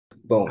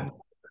Boom.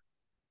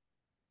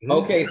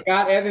 Okay,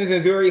 Scott Evans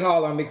and Zuri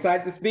Hall, I'm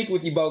excited to speak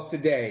with you both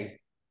today.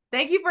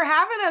 Thank you for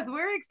having us.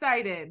 We're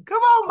excited.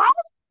 Come on,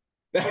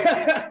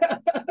 Mama.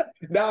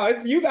 No,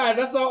 it's you guys.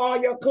 I saw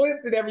all your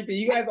clips and everything.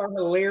 You guys are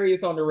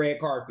hilarious on the red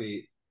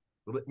carpet.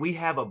 We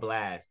have a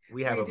blast.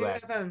 We have a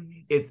blast.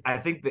 I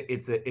think that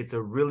it's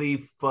a really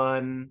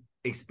fun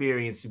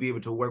experience to be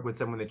able to work with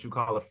someone that you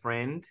call a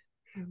friend,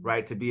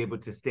 right? To be able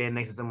to stand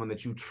next to someone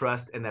that you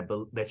trust and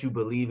that you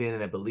believe in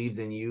and that believes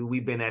in you.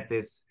 We've been at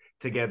this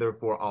together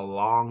for a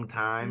long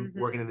time,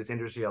 working in this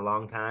industry a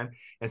long time.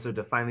 And so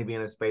to finally be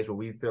in a space where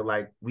we feel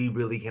like we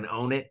really can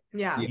own it,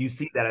 you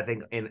see that, I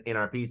think, in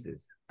our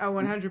pieces. Oh,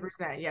 100%.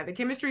 Yeah, the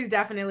chemistry is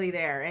definitely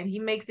there, and he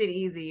makes it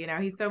easy. You know,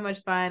 he's so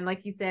much fun.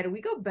 Like he said, we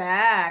go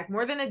back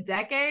more than a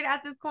decade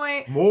at this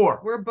point.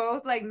 More. We're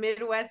both like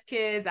Midwest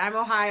kids. I'm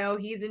Ohio.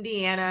 He's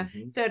Indiana.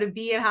 So to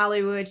be in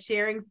Hollywood,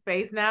 sharing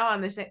space now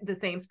on the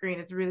same screen,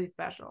 it's really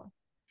special.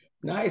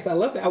 Nice. I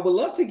love that. I would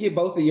love to get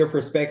both of your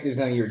perspectives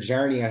on your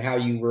journey and how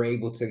you were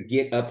able to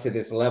get up to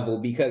this level,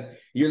 because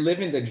you're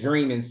living the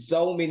dream and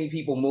so many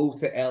people move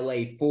to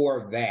LA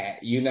for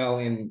that, you know,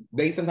 and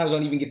they sometimes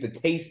don't even get the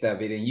taste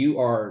of it, and you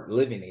are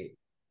living it.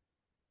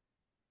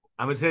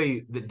 I'm going to tell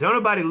you, don't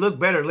nobody look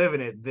better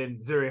living it than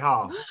Zuri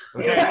Hall.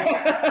 Okay?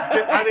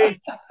 I mean,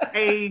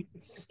 a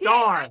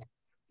star.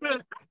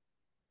 The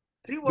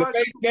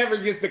face never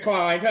gets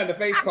declined, huh? The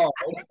face card.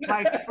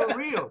 Like, for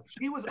real.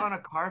 She was on a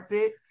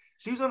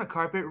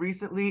carpet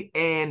recently,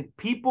 and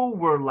people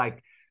were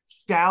like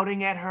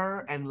shouting at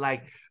her and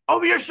like,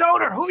 over your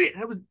shoulder.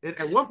 It was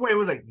at one point, it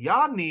was like,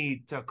 y'all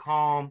need to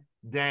calm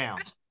down.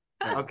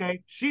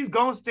 Okay, she's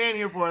gonna stand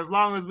here for as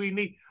long as we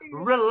need.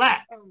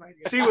 Relax.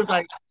 Oh, she was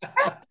like,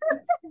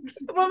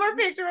 one more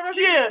picture.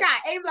 Yeah.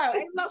 Scott, aim low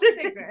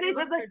picture. She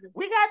was like,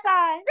 we got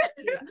time.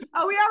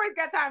 Oh, we always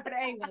got time for the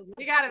angles.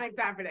 We gotta make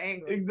time for the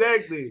angles.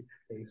 Exactly.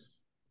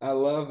 I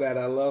love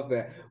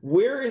that.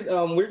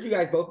 Where'd you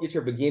guys both get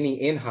your beginning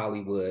in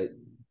Hollywood?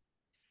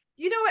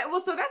 You know what?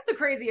 Well, so that's the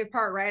craziest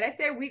part, right? I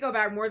said we go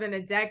back more than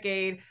a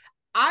decade.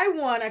 I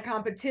won a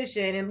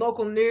competition in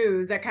local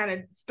news that kind of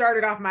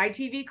started off my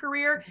TV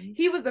career.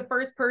 He was the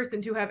first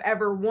person to have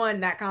ever won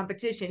that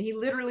competition. He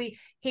literally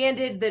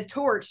handed the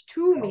torch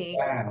to me.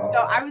 Wow. So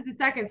I was the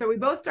second. So we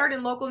both started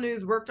in local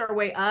news, worked our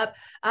way up.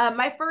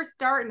 My first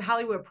start in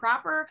Hollywood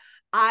proper,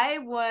 I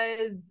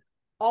was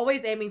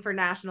always aiming for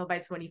national by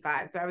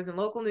 25. So I was in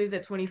local news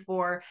at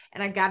 24,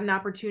 and I got an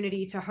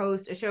opportunity to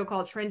host a show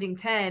called Trending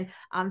 10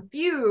 on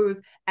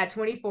Fuse at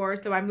 24.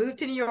 So I moved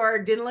to New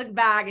York, didn't look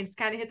back, and just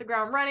kind of hit the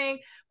ground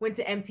running, went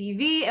to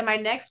MTV. And my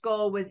next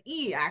goal was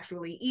E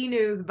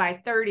News by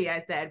 30,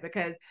 I said,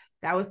 because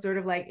that was sort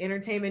of like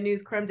entertainment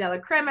news creme de la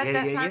creme at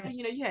that time.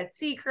 You know, you had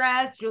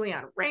Seacrest,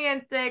 Juliana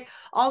Rancic,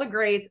 all the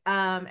greats.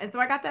 And so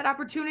I got that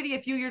opportunity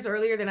a few years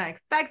earlier than I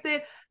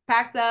expected,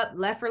 packed up,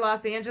 left for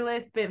Los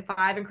Angeles, spent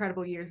 5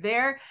 incredible years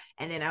there.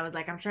 And then I was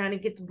like, I'm trying to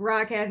get to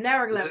broadcast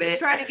network level,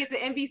 trying to get to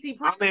NBC.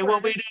 I mean,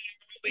 what we do.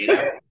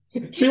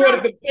 She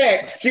wanted the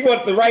checks. She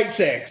wanted the right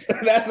checks.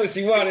 That's what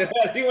she wanted.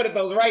 She wanted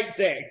those right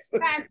checks.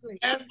 Exactly.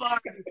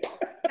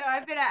 So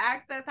I've been at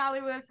Access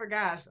Hollywood for,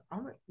 gosh,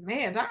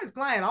 man, time is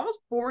flying. Almost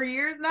 4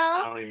 years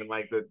now. I don't even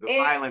like the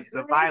violence.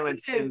 The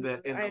violence in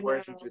the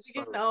words you just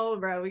spoke. We're getting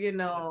old, bro. We're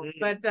getting old.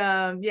 But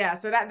yeah,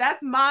 so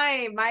that's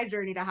my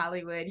journey to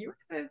Hollywood. You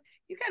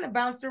kind of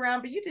bounced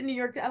around, but you did New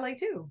York to LA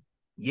too.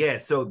 Yeah.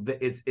 So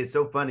it's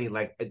so funny.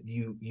 Like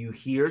you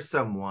hear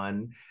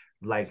someone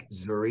like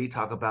Zuri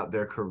talk about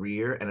their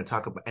career and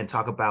talk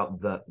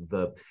about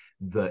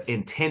the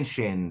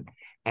intention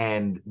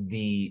and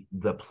the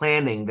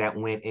planning that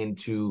went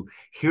into,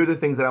 here are the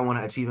things that I want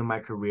to achieve in my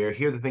career,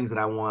 here are the things that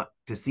I want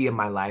to see in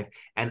my life,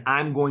 and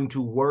I'm going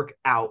to work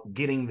out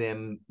getting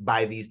them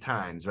by these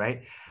times,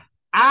 right?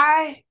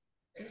 I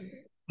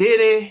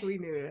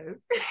didn't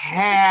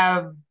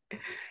have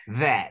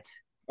that.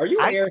 Are you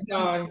an air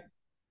sign?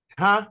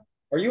 Huh?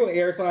 Are you an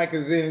air sign?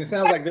 Because it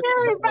sounds like this.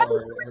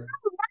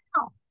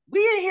 We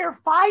in here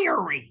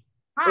fiery,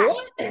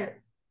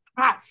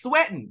 hot,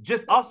 sweating,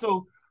 just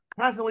also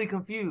constantly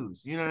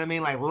confused. You know what I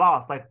mean? Like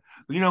lost. Like,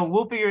 you know,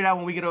 we'll figure it out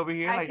when we get over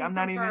here. Like I'm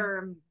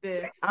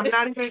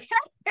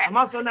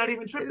also not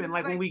even tripping.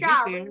 Like when we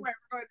get there.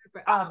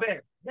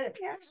 Bet.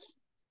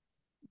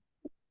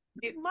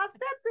 Getting my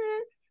steps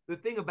in. The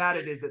thing about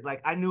it is that,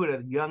 like, I knew at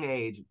a young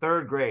age,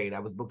 3rd grade, I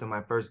was booked on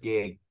my first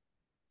gig,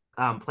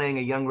 playing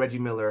a young Reggie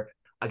Miller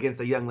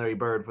against a young Larry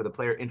Bird for the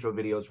player intro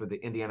videos for the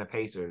Indiana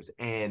Pacers.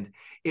 And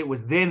it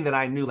was then that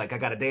I knew, like, I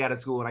got a day out of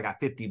school and I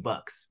got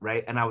 $50,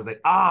 right? And I was like,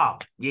 oh,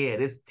 yeah,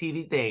 this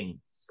TV thing,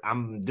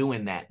 I'm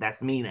doing that.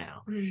 That's me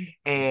now.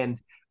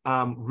 And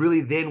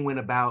really then went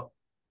about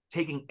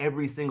taking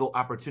every single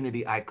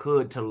opportunity I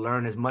could to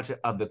learn as much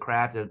of the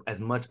craft, as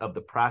much of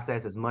the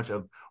process, as much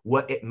of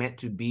what it meant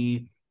to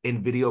be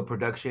in video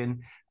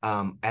production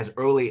as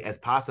early as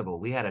possible.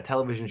 We had a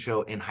television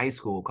show in high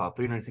school called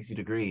 360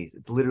 Degrees.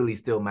 It's literally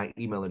still my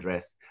email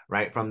address,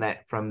 right? From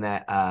that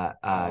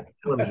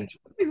television show.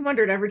 I always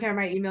wondered every time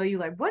I email you,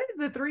 like, what is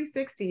the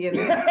 360? And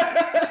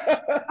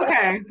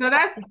okay, so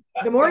that's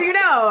the more you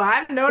know.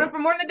 I've known it for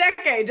more than a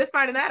decade, just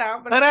finding that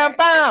out. But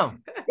okay.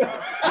 You know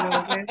what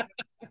I'm saying?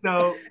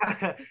 So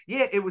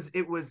yeah, it was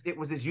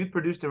this youth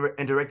produced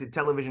and directed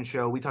television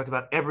show. We talked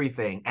about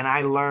everything, and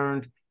I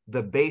learned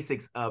the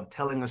basics of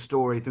telling a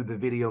story through the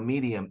video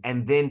medium,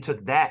 and then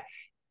took that,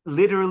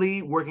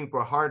 literally working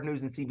for Hard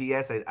News and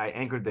CBS. I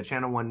anchored the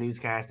Channel 1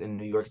 newscast in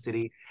New York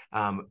City,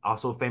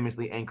 also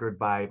famously anchored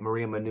by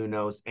Maria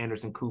Menounos,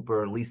 Anderson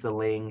Cooper, Lisa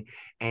Ling.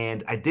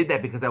 And I did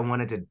that because I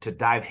wanted to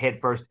dive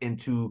headfirst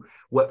into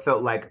what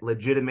felt like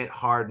legitimate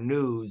hard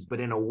news, but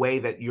in a way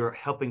that you're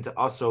helping to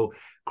also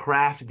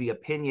craft the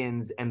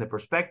opinions and the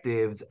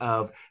perspectives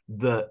of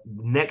the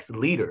next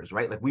leaders,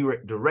 right? Like we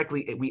aired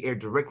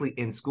directly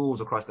in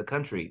schools across the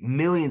country.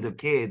 Millions of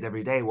kids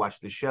every day watch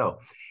the show.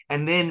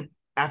 And then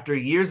after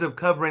years of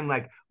covering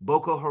like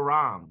Boko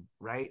Haram,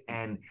 right,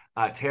 and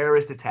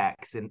terrorist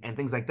attacks and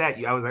things like that,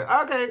 I was like,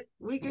 okay,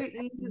 we can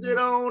ease it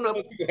on up.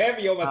 It's too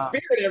heavy on my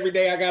spirit every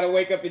day. I gotta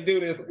wake up and do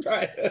this.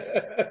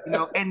 You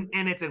know, and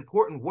it's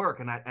important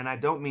work, and I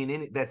don't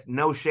mean that's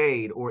no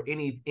shade or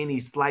any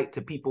slight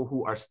to people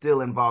who are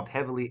still involved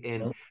heavily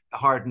in the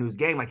hard news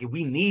game. Like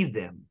we need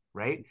them,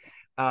 right?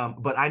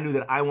 But I knew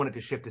that I wanted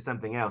to shift to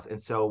something else. And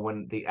so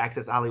when the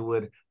Access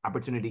Hollywood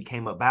opportunity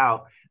came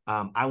about,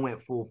 I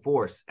went full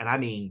force, and I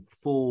mean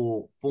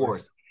full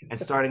force, and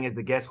starting as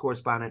the guest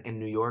correspondent in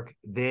New York,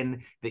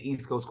 then the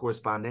East Coast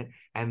correspondent,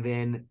 and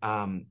then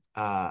a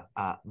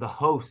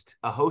host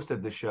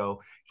of the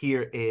show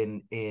here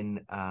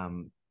in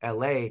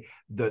LA.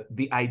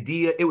 The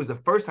idea, it was the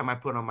first time I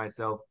put on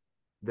myself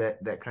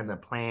that kind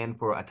of plan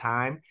for a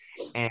time,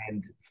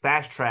 and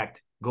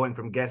fast-tracked going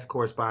from guest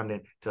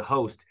correspondent to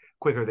host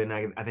quicker than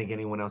I think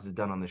anyone else has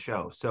done on the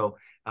show. So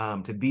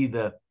to be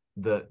the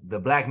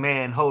Black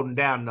man holding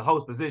down the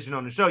host position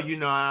on the show, you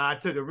know, I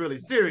took it really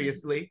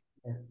seriously,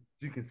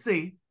 you can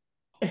see.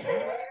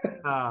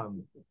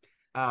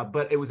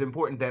 But it was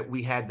important that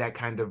we had that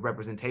kind of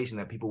representation,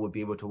 that people would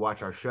be able to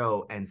watch our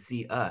show and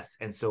see us.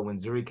 And so when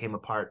Zuri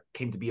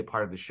came to be a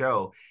part of the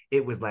show,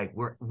 it was like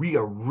we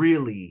are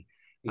really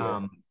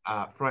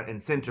front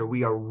and center.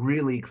 We are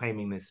really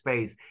claiming this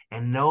space,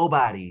 and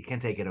nobody can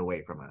take it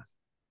away from us.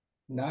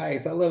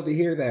 Nice. I love to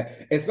hear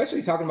that,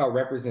 especially talking about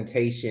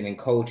representation and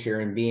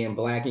culture and being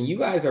Black. And you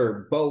guys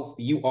are both,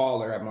 I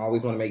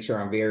always want to make sure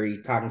I'm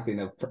very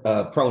cognizant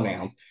of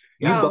pronouns.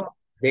 You both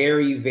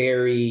very,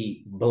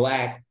 very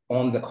Black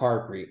on the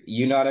carpet.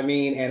 You know what I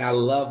mean? And I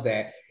love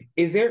that.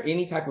 Is there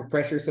any type of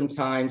pressure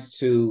sometimes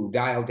to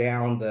dial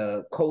down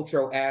the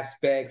cultural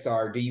aspects,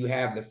 or do you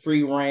have the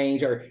free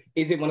range, or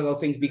is it one of those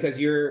things because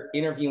you're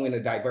interviewing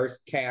a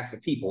diverse cast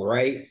of people,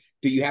 right?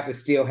 Do you have to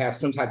still have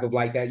some type of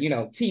like that, you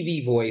know,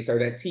 TV voice or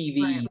that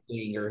TV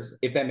thing, or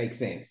if that makes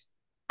sense?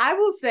 I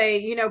will say,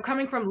 you know,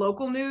 coming from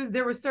local news,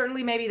 there was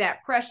certainly maybe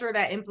that pressure,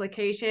 that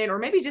implication, or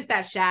maybe just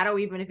that shadow,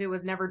 even if it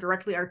was never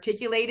directly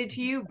articulated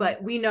to you.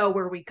 But we know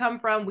where we come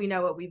from. We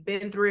know what we've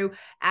been through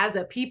as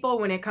a people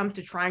when it comes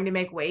to trying to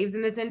make waves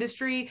in this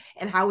industry,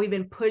 and how we've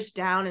been pushed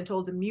down and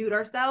told to mute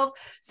ourselves.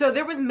 So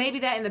there was maybe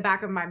that in the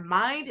back of my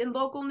mind in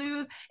local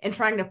news, and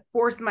trying to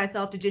force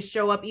myself to just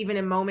show up even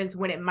in moments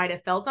when it might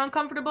have felt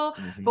uncomfortable.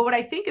 But what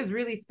I think is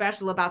really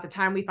special about the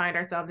time we find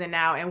ourselves in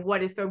now, and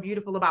what is so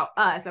beautiful about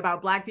us,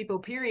 about Black people,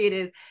 period,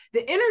 is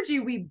the energy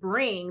we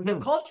bring, the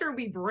culture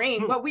we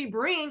bring. What we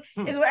bring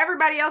is what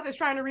everybody else is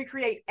trying to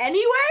recreate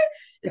anyway.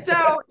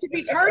 So to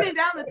be turning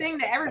down the thing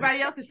that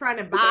everybody else is trying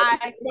to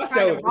buy,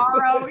 trying to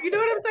borrow, you know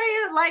what I'm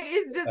saying? Like,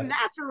 it's just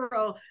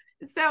natural.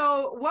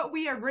 So what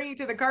we are bringing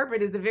to the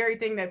carpet is the very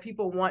thing that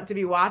people want to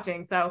be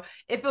watching. So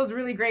it feels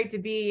really great to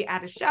be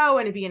at a show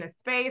and to be in a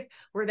space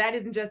where that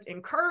isn't just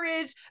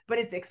encouraged, but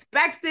it's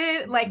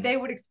expected. Like, they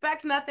would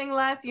expect nothing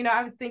less. You know,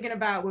 I was thinking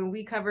about when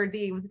we covered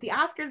the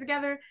Oscars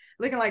together,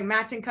 looking like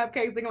matching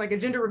cupcakes, looking like a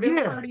gender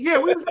reveal party. Yeah,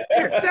 we was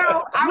there.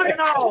 So I was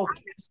all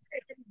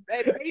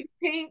baby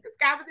pink,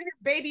 Scott was in here,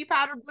 baby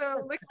powder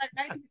blue, looking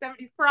like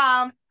 1970s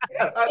prom.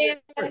 And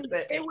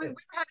we were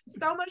having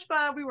so much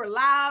fun. We were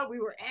loud, we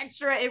were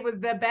extra. It was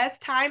the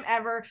best time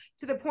ever,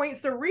 to the point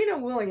Serena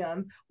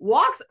Williams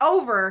walks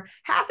over.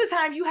 Half the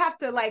time you have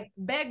to like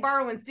beg,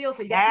 borrow, and steal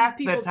to get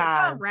these people to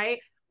come, right?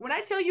 When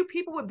I tell you,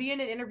 people would be in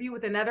an interview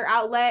with another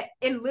outlet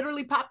and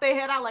literally pop their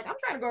head out like, I'm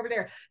trying to go over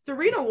there.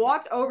 Serena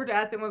walked over to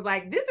us and was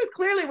like, this is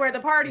clearly where the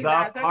party's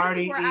at. So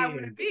this is where I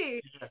want to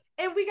be.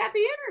 And we got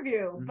the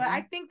interview. But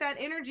I think that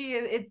energy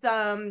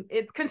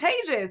it's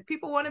contagious.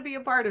 People want to be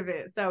a part of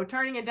it. So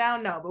turning it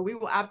down, no, but we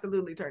will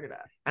absolutely turn it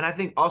up. And I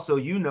think also,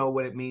 you know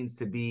what it means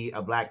to be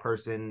a Black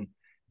person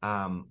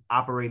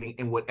operating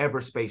in whatever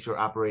space you're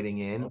operating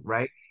in,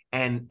 right?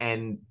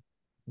 And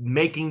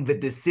making the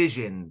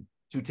decision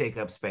to take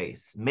up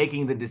space,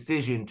 making the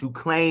decision to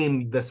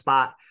claim the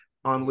spot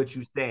on which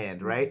you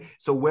stand, right?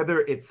 So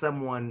whether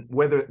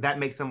that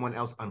makes someone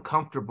else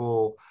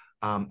uncomfortable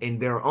in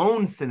their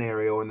own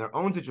scenario, in their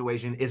own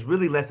situation, is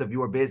really less of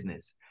your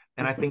business.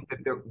 And I think that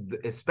they're,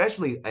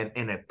 especially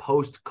in a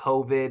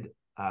post-COVID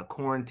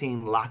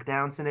quarantine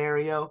lockdown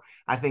scenario,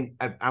 I think,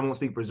 I won't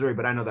speak for Zuri,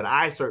 but I know that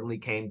I certainly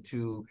came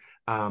to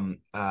an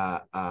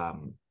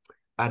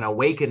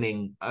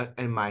awakening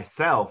in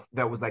myself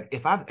that was like,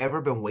 if I've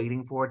ever been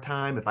waiting for a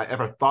time, if I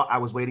ever thought I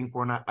was waiting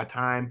for a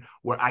time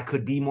where I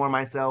could be more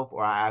myself,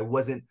 or I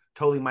wasn't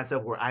totally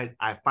myself, where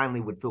I finally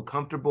would feel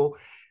comfortable,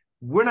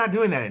 we're not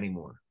doing that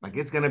anymore. Like,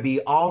 it's going to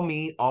be all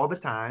me all the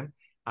time.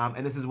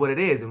 And this is what it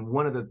is. And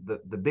one of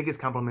the biggest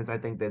compliments I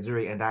think that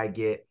Zuri and I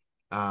get,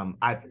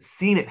 I've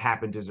seen it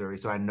happen to Zuri,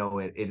 so I know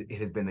it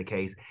has been the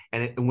case.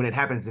 And when it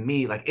happens to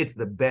me, like, it's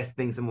the best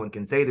thing someone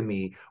can say to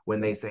me when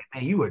they say,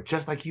 "Hey, you are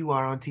just like you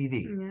are on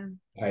TV."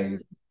 Yeah.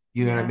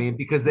 You know what I mean?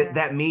 Because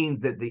that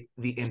means that the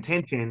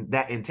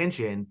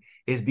intention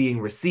is being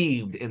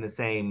received in the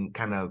same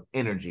kind of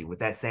energy, with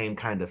that same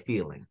kind of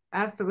feeling.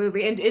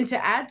 Absolutely. And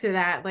to add to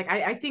that, like,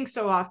 I think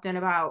so often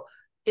about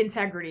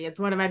integrity. It's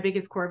one of my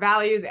biggest core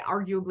values,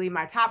 arguably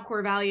my top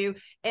core value.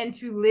 And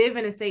to live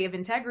in a state of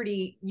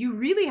integrity, you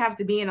really have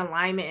to be in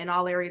alignment in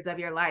all areas of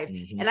your life.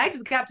 And I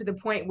just got to the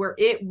point where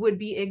it would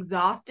be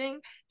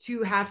exhausting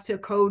to have to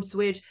code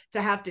switch,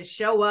 to have to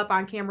show up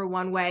on camera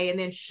one way and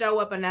then show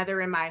up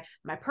another in my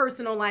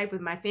personal life,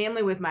 with my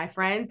family, with my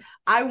friends.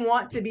 I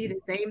want to be the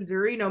same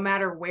Zuri no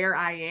matter where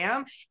I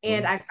am.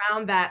 And I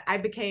found that I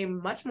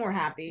became much more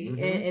happy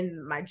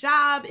in my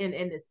job,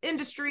 in this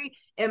industry,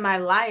 in my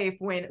life,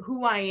 when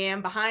who I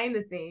am behind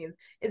the scenes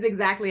is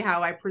exactly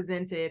how I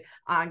presented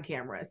on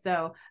camera.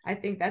 So I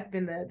think that's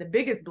been the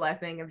biggest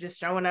blessing of just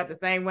showing up the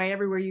same way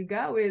everywhere you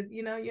go, is,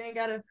 you ain't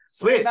got to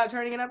switch about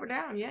turning it up or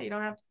down. Yeah, you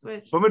don't have to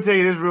switch. But I'm going to tell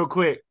you this real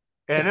quick,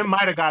 and it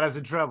might have got us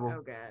in trouble.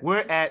 Oh,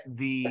 we're at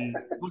the,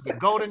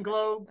 Golden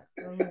Globes?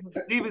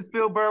 Steven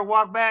Spielberg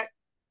walked back.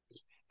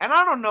 And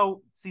I don't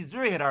know, see,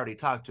 Zuri had already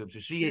talked to him, so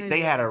they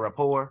had a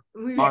rapport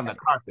on the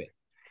carpet.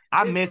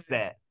 I missed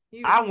that.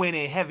 I went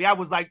in heavy. I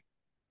was like,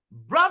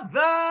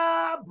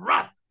 brother.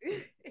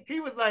 He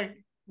was like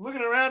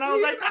looking around. I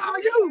was like,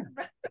 no,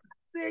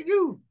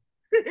 you.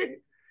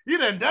 You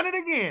done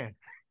it again.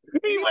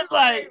 He was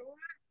like,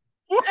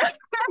 what?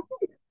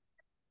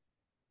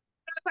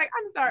 Like,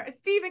 I'm sorry,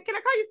 Steven, can I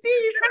call you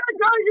Steve? Can I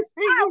call you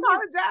Steve? I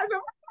apologize.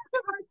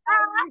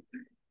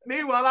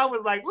 Meanwhile, I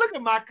was like, look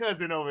at my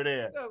cousin over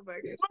there. Oh,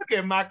 look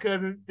at my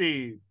cousin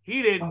Steve.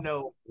 He didn't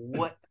know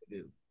what to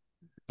do.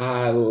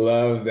 I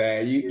love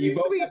that. You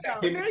both have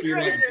that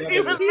chemistry.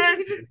 He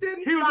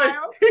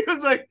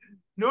was like,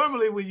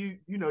 normally when you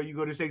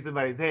go to shake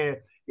somebody's hand,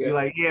 you're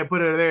like, yeah,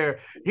 put her there.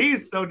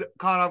 He's so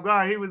caught off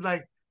guard. He was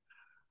like,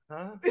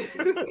 huh?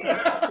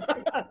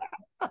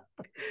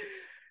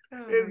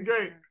 It's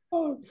great.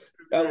 Oh,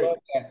 I love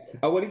that.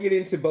 I want to get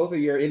into both of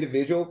your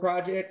individual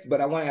projects, but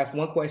I want to ask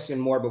one question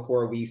more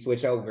before we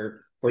switch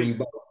over for you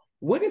both.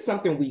 What is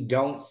something we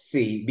don't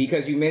see?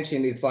 Because you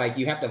mentioned it's like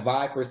you have to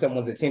vie for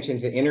someone's attention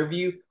to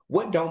interview.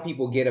 What don't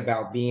people get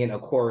about being a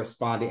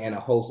correspondent and a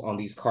host on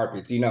these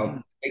carpets? They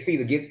see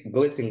the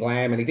glitz and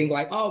glam and they think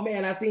like, oh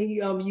man, I see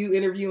you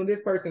interviewing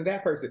this person,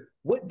 that person.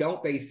 What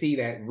don't they see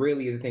that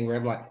really is the thing where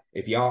I'm like,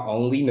 if y'all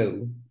only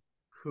knew.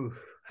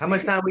 How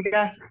much time we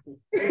got?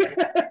 he's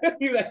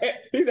like,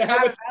 how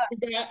much time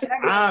we got?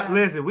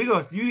 Listen,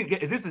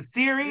 is this a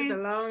series? It's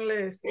a long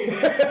list.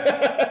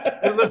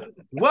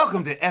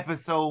 Welcome to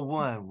episode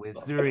 1 with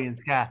Zuri and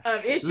Sky.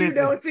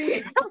 Don't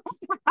see.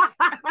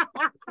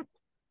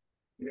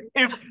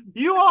 If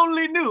you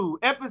only knew,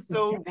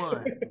 episode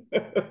 1.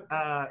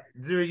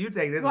 Zuri, you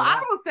take this one.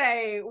 I will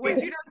say,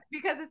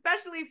 because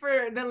especially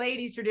for the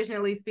ladies,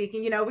 traditionally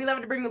speaking, we love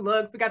to bring the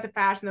looks, we got the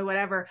fashion, the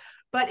whatever,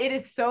 but it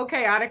is so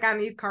chaotic on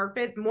these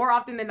carpets. More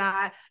often than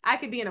not, I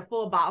could be in a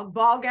full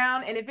ball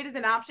gown, and if it is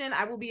an option,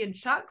 I will be in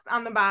chucks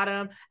on the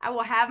bottom. I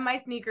will have my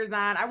sneakers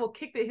on. I will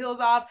kick the heels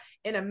off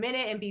in a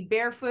minute and be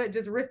barefoot,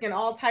 just risking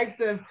all types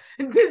of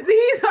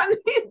disease on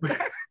these.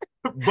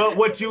 But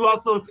what you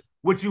also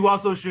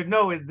should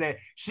know is that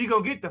she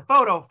gonna get the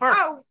photo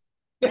first.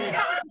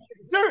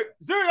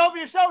 Zuri, over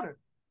your shoulder.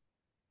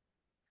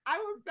 I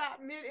will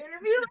stop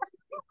mid-interview.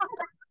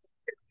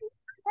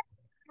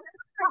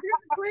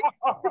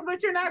 Because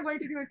what you're not going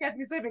to do is catch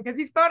me sleeping, because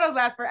these photos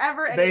last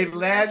forever. And they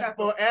last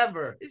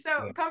forever.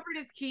 So comfort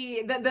is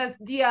key. The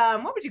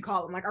what would you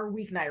call them? Like our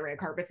weeknight red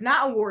carpets,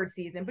 not award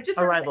season, but just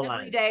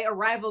everyday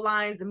arrival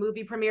lines, the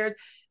movie premieres.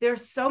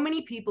 There's so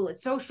many people.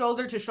 It's so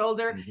shoulder to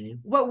shoulder.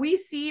 What we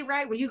see,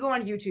 right, when you go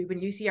on YouTube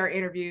and you see our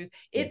interviews,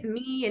 it's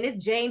me and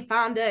it's Jane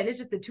Fonda and it's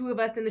just the two of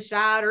us in the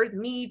shot, or it's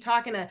me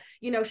talking to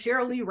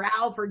Cheryl Lee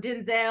Ralph or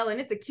Denzel, and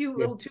it's a cute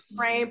little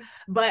 2-frame,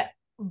 but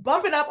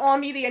bumping up on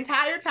me the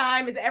entire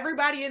time is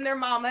everybody and their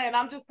mama, and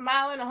I'm just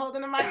smiling and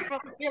holding the microphone.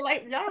 You're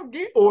like, y'all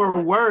get.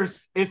 Or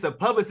worse, it's a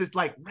publicist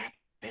like, wrap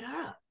it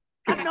up.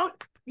 I know.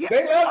 Yeah.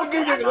 They love to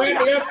do this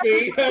wrap it up,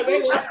 Steve.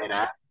 They love it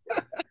up.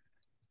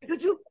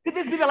 Could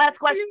this be the last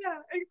question?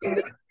 Yeah.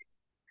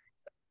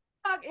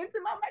 Talk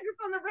into my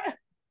microphone.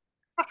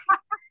 The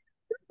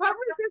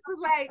publicist was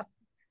like,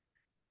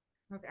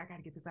 I was like, I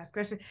gotta get this last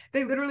question.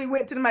 They literally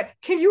went to the mic.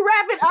 Can you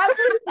wrap it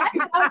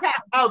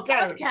up?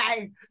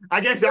 Okay.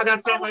 I guess y'all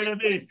got something to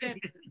this.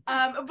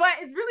 But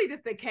it's really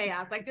just the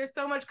chaos. Like there's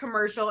so much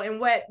commercial, and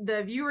what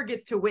the viewer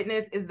gets to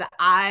witness is the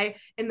eye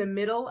in the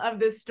middle of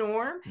the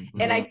storm.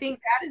 Mm-hmm. And I think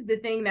that is the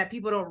thing that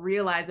people don't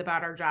realize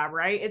about our job,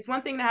 right? It's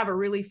one thing to have a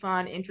really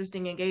fun,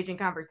 interesting, engaging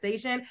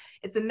conversation.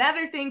 It's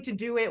another thing to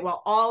do it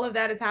while all of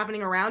that is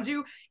happening around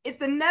you.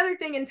 It's another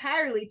thing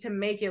entirely to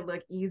make it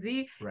look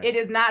easy. Right. It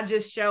is not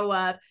just show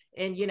up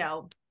and, you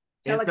know,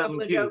 tell a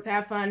couple of jokes,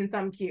 have fun, and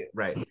something cute.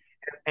 Right.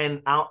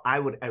 And I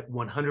would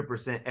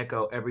 100%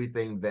 echo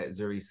everything that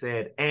Zuri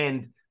said.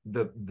 And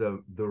the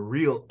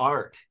real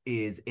art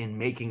is in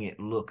making it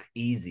look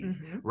easy,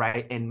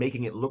 right? And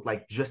making it look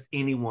like just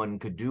anyone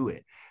could do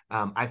it.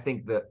 I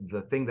think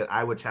the thing that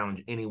I would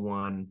challenge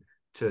anyone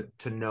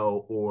to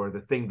know, or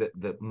the thing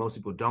that most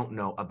people don't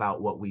know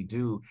about what we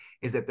do,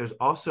 is that there's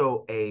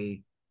also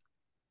an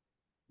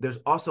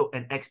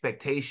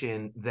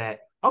expectation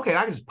that, okay,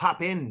 I can just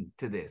pop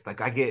into this. Like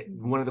I get,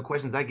 one of the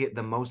questions I get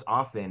the most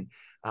often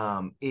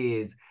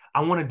is,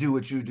 I want to do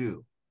what you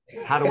do.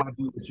 How do I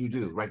do what you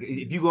do? Right?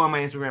 If you go on my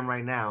Instagram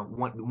right now,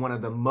 one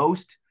of the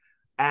most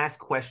asked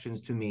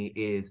questions to me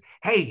is,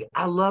 hey,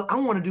 I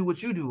want to do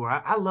what you do, or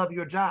I love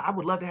your job. I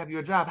would love to have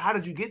your job. How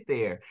did you get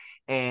there?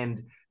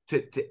 And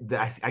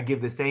I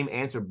give the same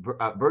answer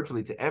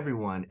virtually to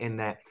everyone, in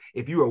that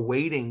if you are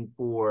waiting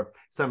for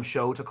some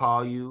show to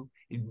call you,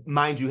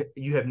 mind you,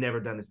 you have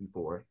never done this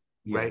before.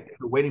 Yeah. Right?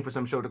 You're waiting for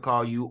some show to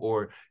call you,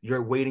 or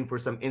you're waiting for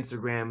some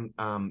Instagram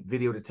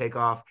video to take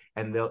off,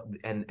 and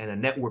a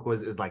network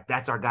is like,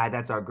 that's our guy,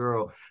 that's our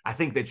girl. I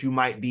think that you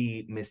might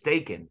be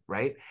mistaken,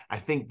 right? I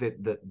think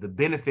that the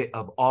benefit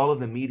of all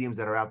of the mediums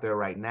that are out there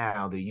right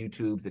now, the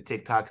YouTubes, the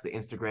TikToks, the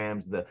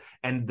Instagrams,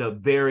 and the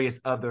various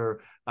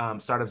other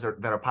startups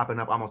that are popping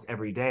up almost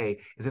every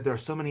day, is that there are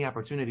so many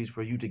opportunities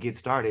for you to get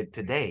started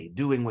today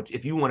doing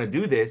if you want to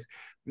do this.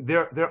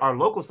 There are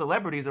local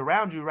celebrities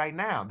around you right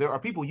now. There are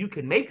people you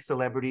can make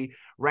celebrity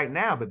right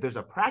now, but there's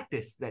a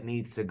practice that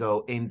needs to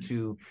go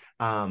into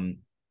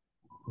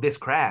this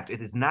craft. It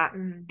is not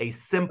a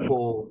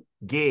simple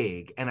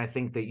gig. And I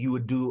think that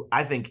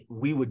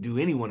we would do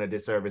anyone a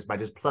disservice by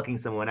just plucking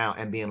someone out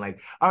and being like,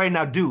 all right,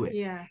 now do it.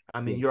 Yeah.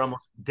 I mean, you're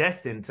almost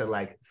destined to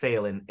like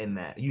fail in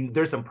that.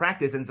 There's some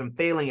practice and some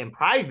failing in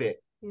private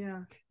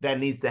that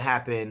needs to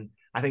happen.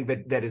 I think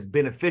that is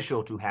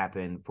beneficial to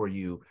happen for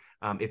you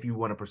if you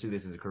want to pursue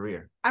this as a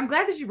career. I'm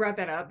glad that you brought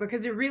that up,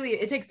 because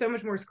it takes so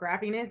much more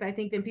scrappiness, I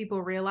think, than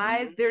people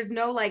realize. There's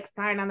no like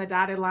sign on the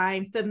dotted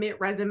line, submit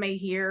resume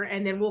here,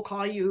 and then we'll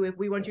call you if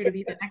we want you to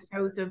be the next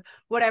host of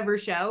whatever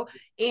show.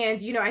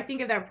 And, you know, I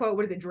think of that quote,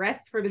 what is it,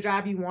 dress for the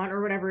job you want,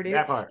 or whatever it is.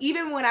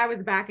 Even when I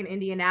was back in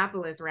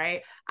Indianapolis,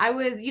 right, I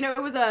was, you know,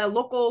 it was a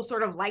local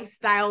sort of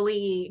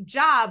lifestyle-y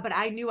job, but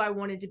I knew I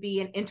wanted to be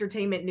in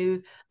entertainment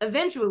news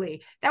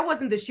eventually. That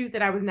wasn't the shoots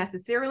that I was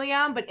necessarily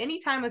on, but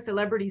anytime a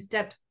celebrity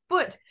stepped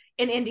foot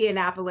in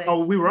Indianapolis.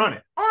 Oh, we were on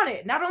it.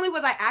 Not only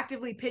was I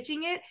actively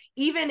pitching it,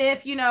 even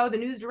if, you know, the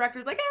news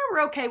director's like,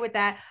 we're okay with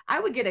that, I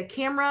would get a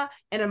camera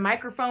and a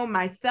microphone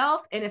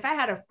myself. And if I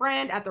had a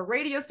friend at the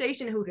radio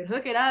station who could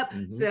hook it up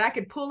so that I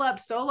could pull up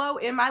solo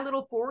in my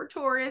little Ford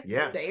Taurus.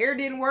 The air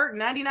didn't work,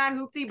 99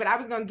 hoopty, but I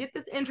was going to get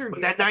this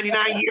interview. But that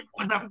 99 year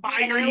was a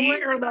fire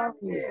year, though.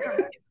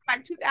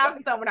 Like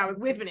 2000 something when I was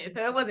whipping it,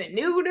 so it wasn't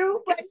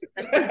new, but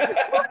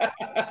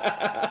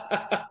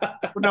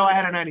no, I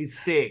had a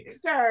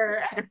 96.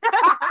 Sure. I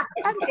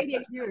had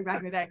ADHD back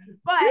in the day.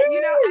 But,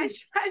 you know,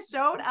 I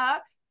showed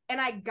up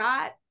and I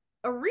got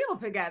a reel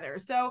together.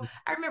 So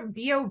I remember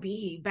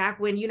B.O.B. back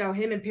when, you know,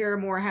 him and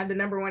Paramore had the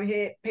 #1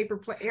 hit,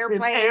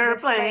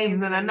 Airplanes in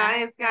the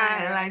night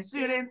sky like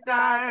shooting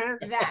stars.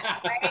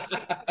 That,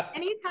 right?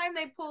 Anytime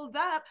they pulled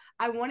up,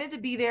 I wanted to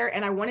be there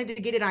and I wanted to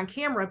get it on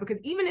camera, because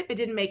even if it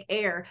didn't make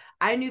air,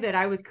 I knew that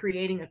I was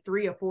creating a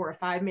 3 or 4 or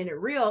 5 minute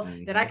reel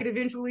that I could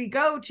eventually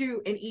go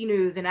to an E!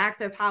 News and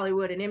Access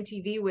Hollywood and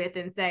MTV with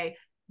and say,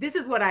 this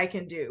is what I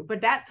can do.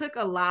 But that took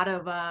a lot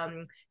of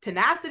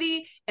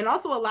tenacity and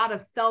also a lot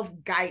of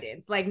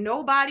self-guidance. Like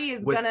nobody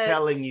is gonna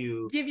telling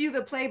you, give you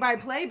the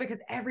play-by-play, because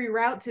every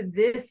route to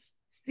this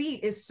seat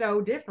is so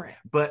different.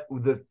 But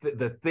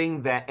the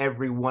thing that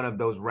every one of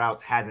those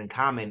routes has in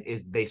common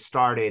is they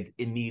started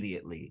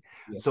immediately.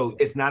 So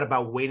it's not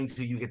about waiting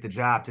till you get the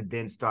job to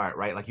then start,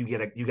 right? Like you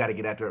got to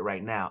get after it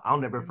right now. I'll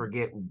never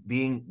forget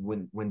being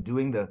when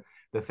doing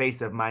the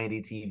face of My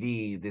Indie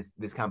TV,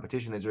 this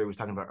competition that Zuri was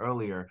talking about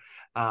earlier.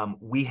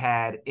 We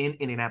had in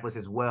Indianapolis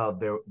as well.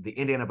 The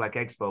Indiana Black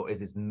Expo is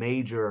this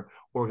major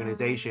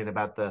organization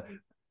about the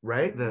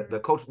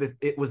culture.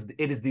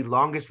 It is the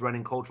longest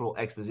running cultural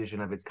exposition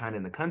of its kind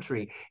in the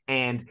country,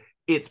 and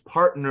its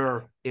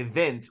partner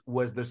event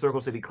was the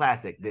Circle City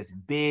Classic, this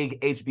big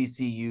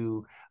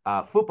HBCU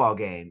football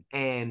game,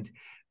 and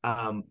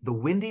the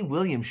Wendy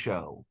Williams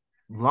show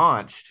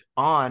launched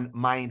on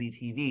My Indie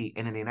TV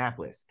in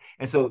Indianapolis.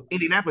 And so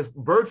Indianapolis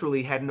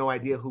virtually had no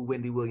idea who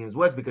Wendy Williams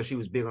was, because she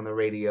was big on the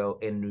radio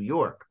in New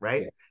York,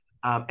 right?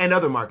 And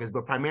other markets,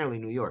 but primarily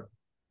New York.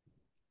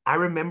 I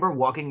remember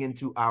walking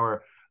into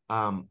our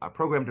our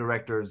program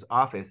director's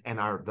office and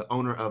the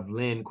owner of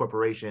Lynn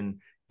Corporation,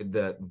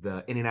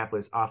 the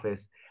Indianapolis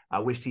office,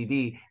 Wish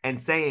TV, and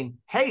saying,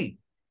 hey,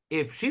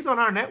 if she's on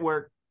our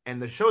network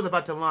and the show's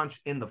about to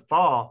launch in the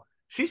fall,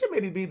 she should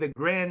maybe be the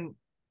grand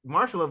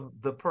marshal of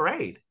the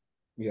parade.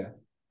 Yeah.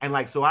 And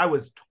like, so I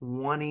was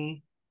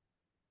 20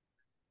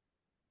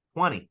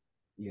 when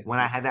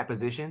I had that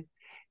position.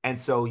 And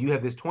so you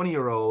have this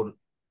 20-year-old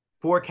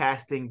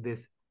forecasting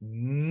this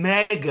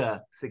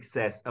mega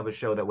success of a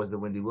show that was the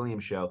Wendy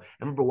Williams show. I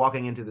remember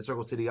walking into the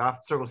Circle City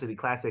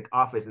Classic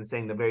office and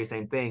saying the very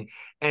same thing.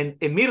 And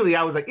immediately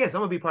I was like, yes,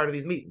 I'm gonna be part of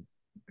these meetings.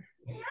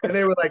 And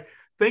they were like,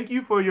 thank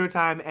you for your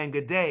time and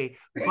good day.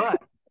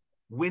 But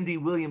Wendy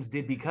Williams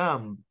did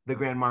become the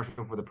grand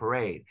marshal for the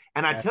parade.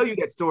 And I tell you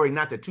that story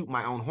not to toot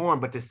my own horn,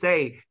 but to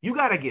say you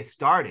got to get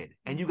started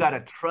and you got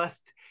to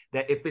trust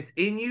that if it's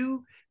in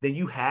you, then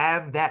you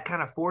have that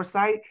kind of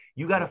foresight.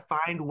 You got to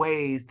find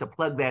ways to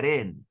plug that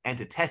in and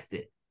to test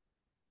it.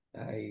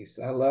 Nice.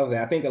 I love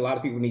that. I think a lot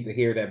of people need to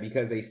hear that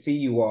because they see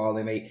you all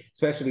and they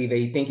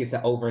think it's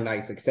an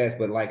overnight success.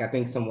 But like, I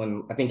think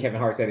Kevin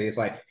Hart said it's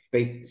like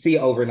they see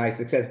overnight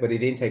success, but it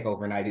didn't take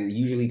overnight. It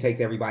usually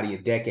takes everybody a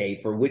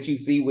decade. For what you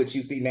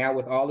see now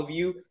with all of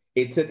you,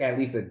 it took at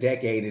least a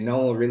decade, and no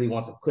one really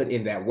wants to put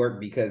in that work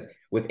because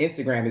with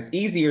Instagram, it's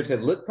easier to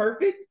look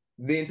perfect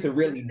than to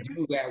really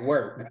do that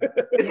work.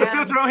 It's a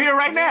filter on here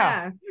right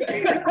now.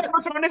 It's a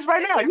filter on this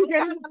right now. You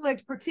can't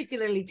look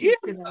particularly cute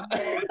to them.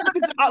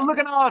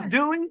 Looking all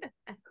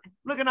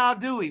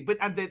dewy. But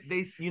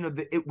they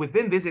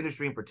within this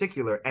industry in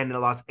particular, and in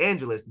Los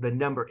Angeles, the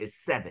number is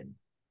 7.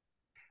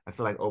 I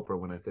feel like Oprah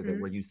when I said that.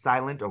 Were you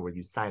silent or were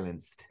you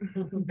silenced?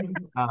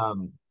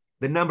 The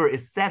number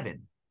is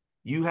 7.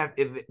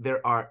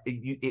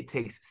 It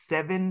takes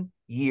 7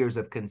 years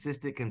of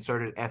consistent,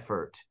 concerted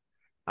effort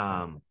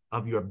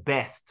of your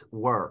best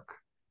work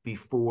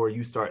before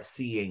you start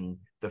seeing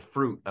the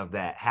fruit of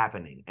that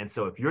happening. And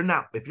so if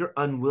you're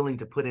unwilling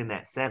to put in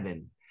that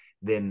 7,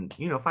 then,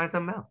 find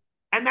something else.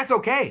 And that's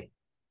okay.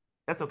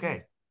 That's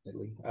okay.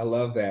 I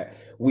love that.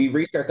 We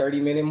reached our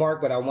 30-minute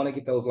mark, but I want to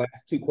get those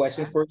last 2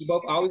 questions for you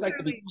both. I always like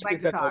to be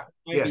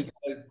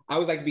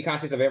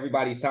conscious of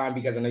everybody's time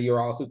because I know you're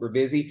all super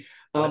busy.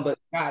 But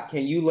Scott,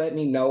 can you let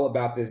me know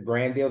about this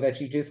brand deal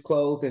that you just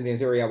closed? And then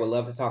Zuri, I would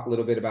love to talk a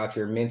little bit about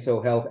your mental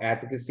health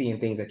advocacy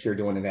and things that you're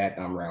doing in that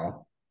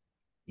realm.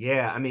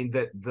 Yeah, I mean,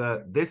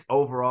 this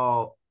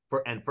overall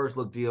first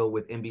look deal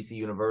with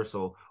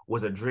NBCUniversal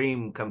was a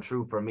dream come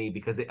true for me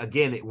because it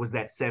was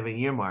that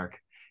 7-year mark.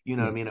 You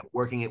know what I mean?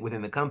 Working it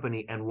within the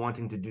company and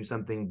wanting to do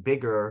something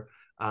bigger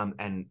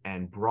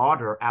and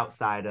broader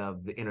outside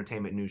of the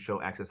entertainment news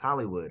show Access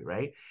Hollywood,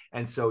 right?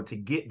 And so to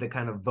get the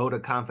kind of vote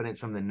of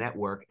confidence from the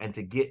network and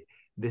to get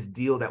this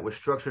deal that was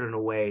structured in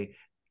a way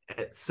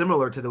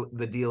similar to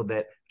the deal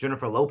that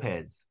Jennifer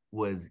Lopez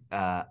was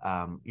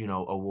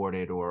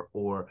awarded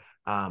or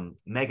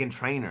Meghan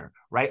Trainor,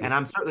 right? And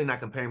I'm certainly not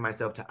comparing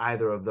myself to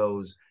either of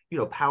those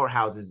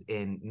powerhouses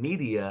in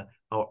media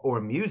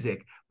or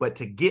music, but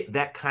to get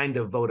that kind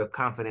of vote of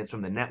confidence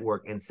from the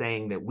network and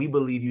saying that we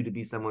believe you to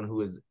be someone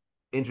who is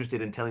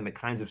interested in telling the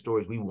kinds of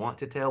stories we want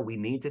to tell, we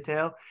need to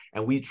tell,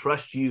 and we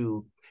trust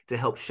you to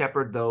help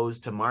shepherd those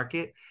to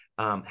market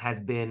has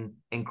been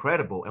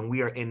incredible. And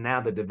we are in now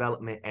the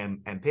development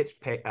and pitch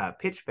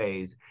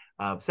phase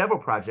of several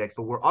projects,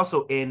 but we're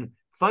also in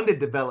funded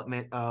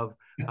development of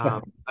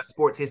a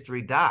sports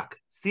history doc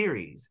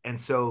series. And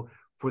so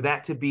for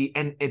that to be,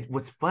 and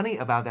what's funny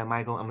about that,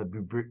 Michael, I'm going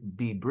to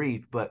be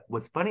brief, but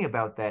what's funny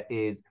about that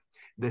is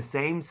the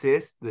same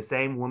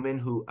woman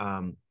who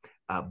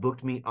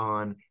booked me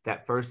on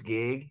that first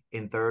gig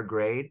in 3rd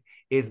grade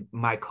is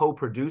my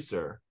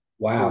co-producer.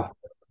 Wow. For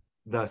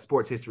the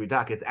sports history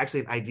doc. It's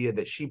actually an idea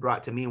that she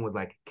brought to me and was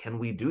like, can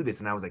we do this?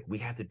 And I was like,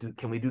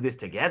 can we do this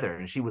together?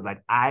 And she was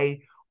like,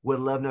 I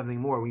would love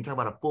nothing more. When you talk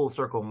about a full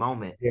circle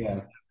moment, yeah,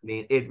 I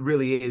mean, it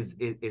really is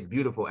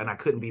beautiful. And I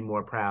couldn't be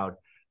more proud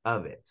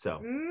of it.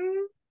 So.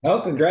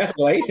 Oh,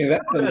 congratulations.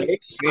 That's amazing.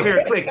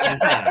 Here, click.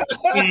 I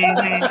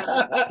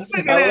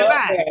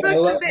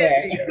love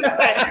that.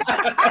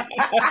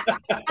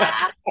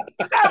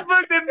 I'm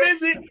booked and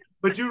busy.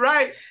 But you're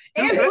right.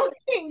 And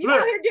looking, you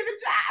out here giving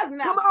jobs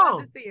now. Come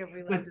on.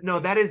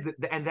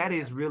 That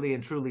is really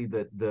and truly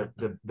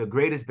the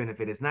greatest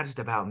benefit. It's not just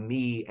about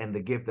me and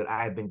the gift that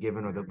I've been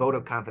given or the vote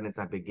of confidence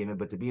I've been given,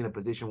 but to be in a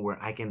position where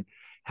I can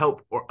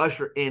help or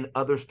usher in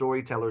other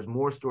storytellers,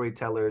 more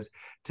storytellers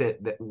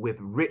with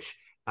rich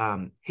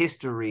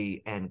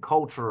history and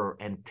culture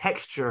and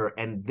texture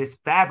and this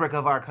fabric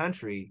of our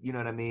country, you know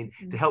what I mean?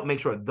 Mm-hmm. To help make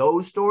sure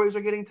those stories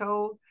are getting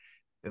told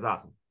is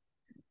awesome.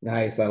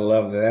 Nice. I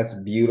love that. That's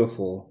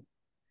beautiful.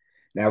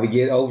 Now we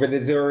get over to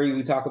Zuri.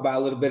 We talk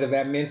about a little bit of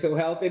that mental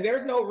health, and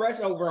there's no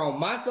rush over on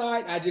my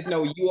side. I just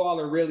know you all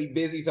are really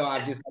busy, so I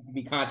just have to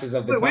be conscious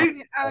of the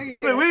time.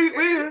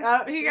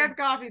 He got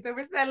coffee, so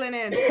we're settling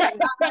in.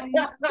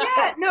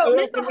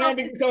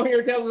 Amanda go here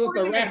and tell us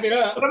to wrap it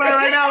up.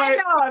 Right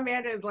now,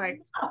 Amanda's like,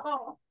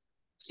 oh,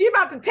 she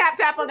about to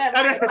tap on that.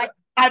 Like,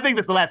 I think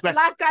that's the last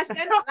question. Last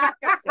question. Last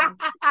question.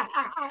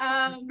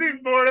 I'm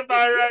mortified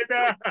right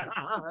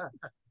now.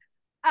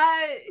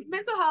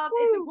 Mental health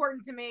is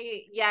important to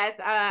me. Yes,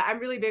 I'm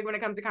really big when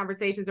it comes to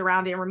conversations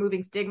around it and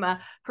removing stigma,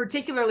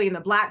 particularly in the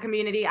Black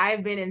community. I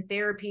have been in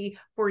therapy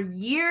for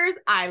years.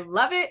 I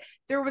love it.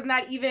 There was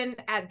not even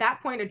at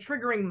that point a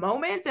triggering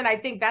moment. And I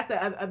think that's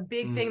a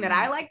big thing that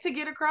I like to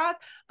get across.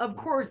 Of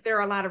course, there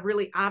are a lot of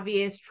really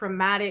obvious,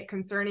 traumatic,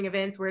 concerning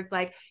events where it's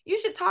like, you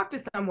should talk to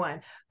someone.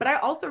 But I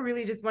also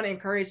really just want to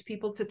encourage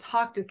people to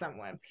talk to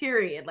someone,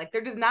 period. Like,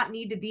 there does not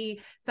need to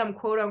be some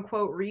quote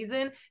unquote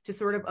reason to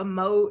sort of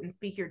emote and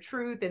speak your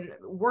truth and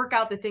work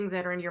out the things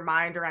that are in your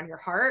mind or on your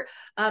heart.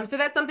 So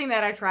that's something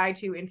that I try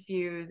to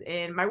infuse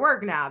in my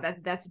work now.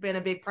 That's been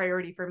a big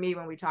priority for me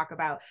when we talk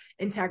about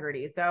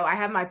integrity. So I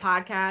have my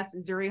podcast,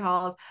 Zuri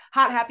Hall's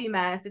Hot Happy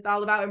Mess. It's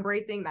all about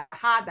embracing the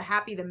hot, the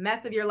happy, the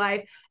mess of your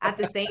life at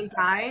the same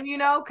time, you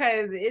know,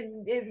 because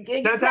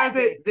it's sometimes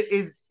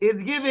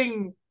it's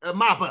giving a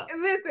mop up.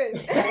 Listen,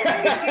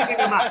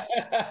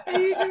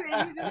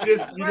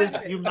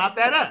 you mop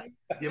that up.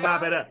 You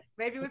mop it up.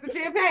 Maybe with some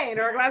champagne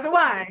or a glass of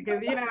wine,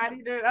 because you know I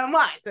need to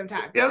unwind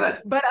sometimes. Yeah,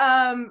 but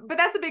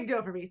that's a big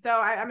deal for me. So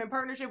I'm in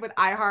partnership with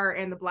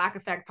iHeart and the Black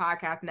Effect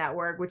Podcast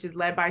Network, which is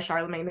led by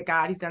Charlemagne the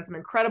God. He's done some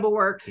incredible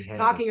work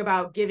talking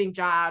about giving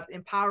jobs,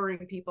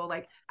 empowering people.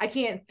 Like, I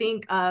can't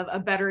think of a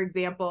better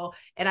example,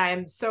 and I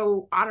am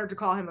so honored to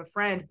call him a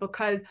friend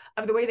because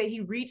of the way that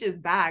he reaches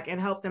back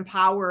and helps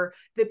empower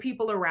the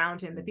people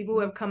around him, the people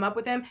who have come up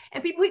with him,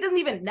 and people he doesn't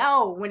even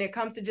know when it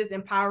comes to just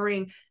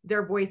empowering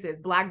their voices,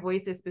 Black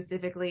voices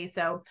specifically.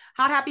 So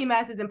Hot Happy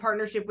Mess is in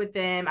partnership with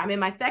them. I'm in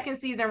my second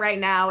season right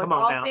now. It's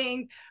all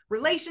things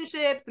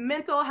relationships,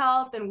 mental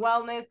health, and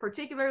wellness,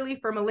 particularly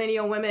for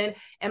millennial women.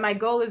 And my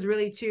goal is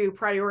really to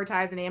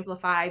prioritize and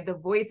amplify the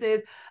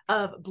voices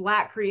of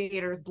Black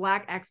creators,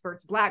 Black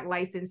experts, Black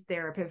licensed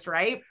therapists,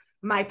 right?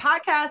 My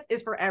podcast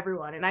is for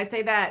everyone. And I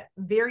say that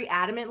very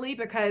adamantly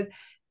because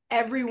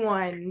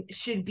everyone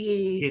should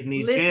be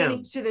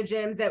listening to the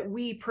gems that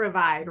we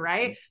provide,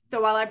 right?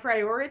 So while I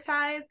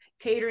prioritize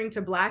catering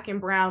to Black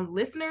and brown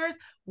listeners,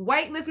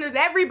 white listeners,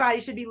 everybody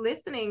should be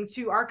listening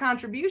to our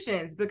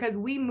contributions because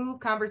we move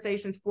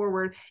conversations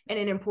forward in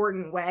an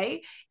important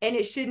way. And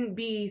it shouldn't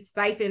be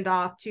siphoned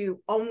off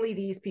to only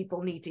these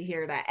people need to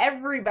hear that.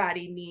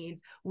 Everybody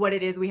needs what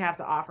it is we have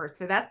to offer.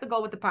 So that's the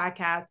goal with the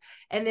podcast.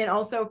 And then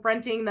also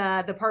fronting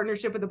the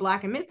partnership with the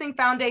Black and Missing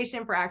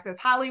Foundation for Access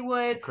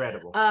Hollywood.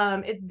 Incredible.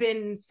 It's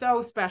been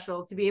so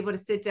special to be able to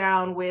sit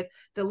down with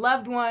the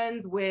loved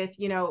ones, with,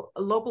 you know,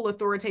 local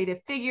authoritative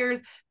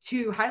figures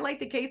to highlight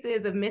the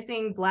cases of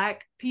missing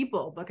Black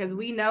people, because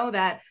we know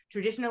that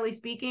traditionally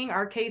speaking,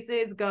 our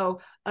cases go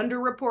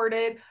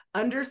underreported,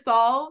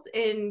 undersolved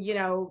in, you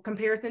know,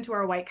 comparison to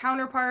our white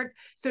counterparts.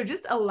 So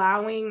just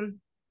allowing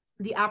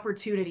the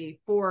opportunity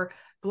for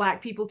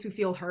Black people to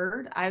feel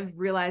heard. I've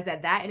realized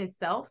that in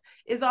itself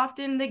is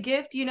often the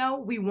gift. You know,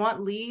 we want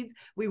leads,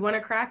 we want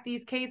to crack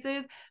these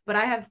cases, but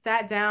I have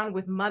sat down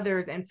with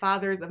mothers and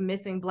fathers of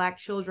missing Black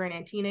children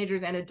and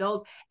teenagers and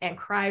adults and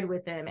cried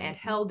with them and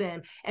held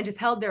them and just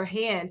held their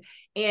hand.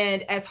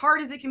 And as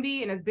hard as it can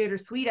be and as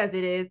bittersweet as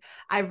it is,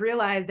 I've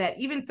realized that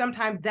even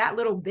sometimes that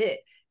little bit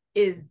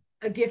is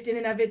a gift in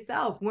and of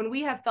itself. When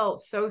we have felt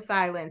so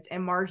silenced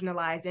and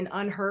marginalized and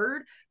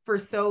unheard for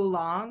so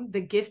long,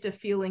 the gift of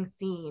feeling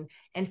seen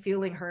and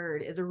feeling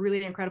heard is a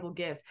really incredible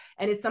gift.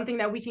 And it's something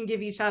that we can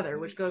give each other,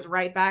 which goes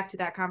right back to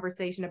that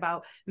conversation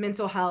about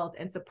mental health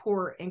and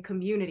support and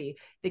community.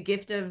 The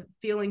gift of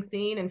feeling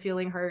seen and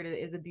feeling heard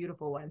is a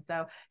beautiful one.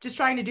 So just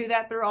trying to do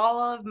that through all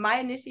of my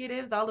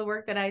initiatives, all the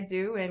work that I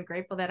do, and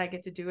grateful that I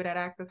get to do it at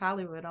Access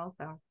Hollywood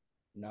also.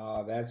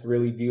 No, that's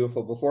really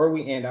beautiful. Before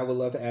we end, I would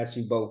love to ask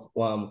you both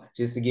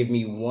just to give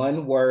me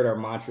one word or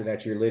mantra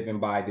that you're living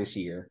by this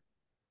year.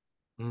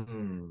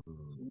 Oh,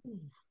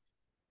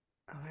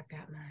 I've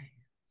got mine.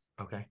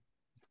 Okay.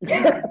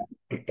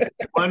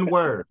 One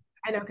word.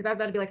 I know, because I was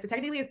about to be like, so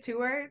technically it's 2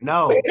 words?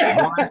 No, one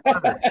word.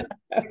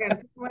 I gotta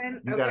pick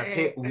one? You gotta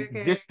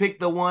pick, just pick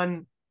the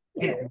one,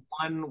 pick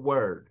one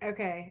word.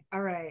 Okay,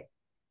 all right.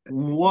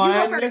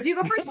 One. You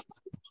go first.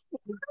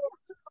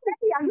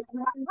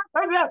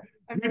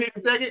 You need a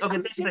second? Okay,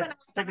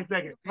 take a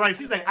second. Right,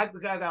 she's like, I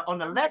got on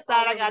the left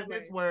side, I got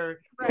this word,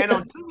 and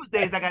on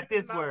Tuesdays, I got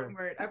this word.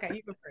 Okay,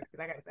 you go first,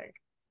 because I gotta think.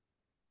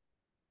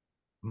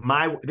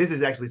 This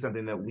is actually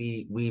something that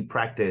we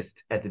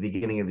practiced at the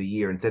beginning of the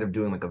year. Instead of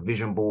doing like a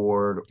vision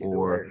board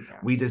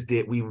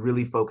we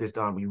really focused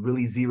on, we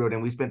really zeroed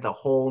in. We spent the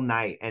whole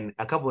night and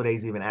a couple of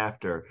days even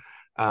after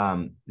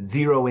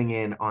zeroing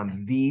in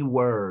on the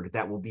word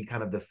that will be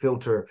kind of the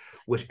filter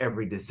which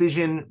every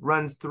decision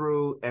runs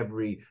through,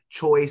 every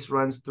choice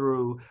runs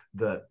through.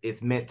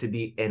 It's meant to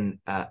be an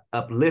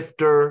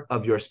uplifter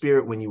of your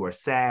spirit when you are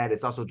sad.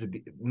 It's also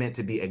meant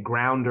to be a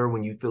grounder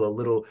when you feel a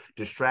little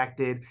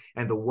distracted.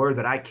 And the word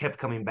that I kept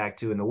coming back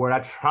to, and the word I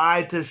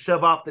tried to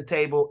shove off the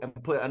table and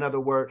put another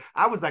word,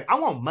 I was like, I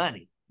want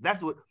money.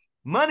 That's what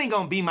money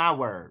gonna be my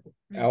word.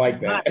 I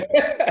like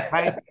that.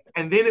 Right.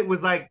 And then it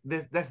was like,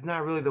 that's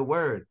not really the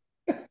word.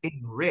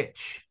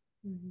 Enrich.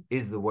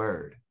 is the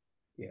word.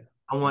 Yeah.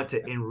 I want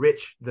to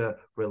enrich the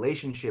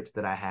relationships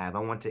that I have. I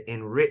want to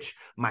enrich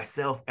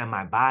myself and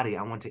my body.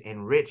 I want to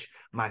enrich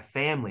my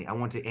family. I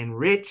want to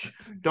enrich,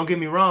 don't get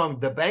me wrong,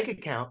 the bank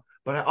account,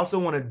 but I also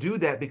want to do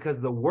that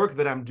because the work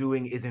that I'm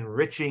doing is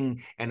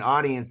enriching an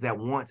audience that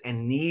wants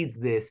and needs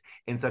this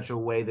in such a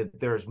way that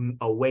there's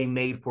a way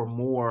made for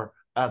more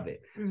of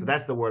it. So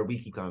that's the word we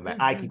keep coming back.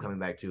 I keep coming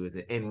back to is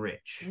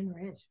enrich.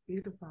 Enrich.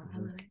 Beautiful. I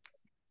love it.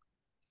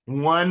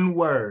 One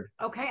word.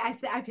 Okay,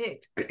 I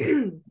picked.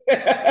 Same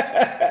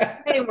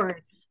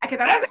word. Because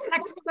it's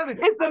the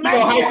She gonna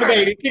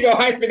hyphenate it. She gonna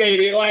hyphenate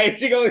it. Like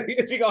she gonna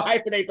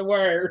hyphenate the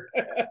word.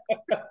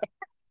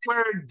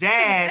 Word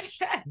dash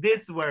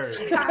this word.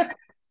 So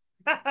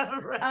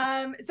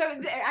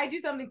I do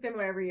something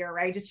similar every year,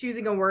 right? Just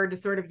choosing a word to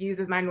sort of use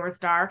as my North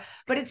Star,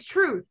 but it's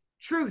truth.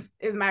 Truth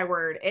is my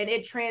word, and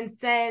it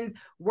transcends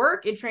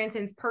work. It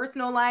transcends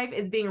personal life,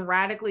 is being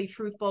radically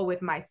truthful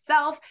with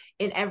myself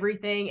in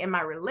everything in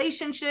my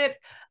relationships.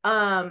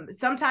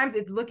 Sometimes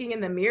it's looking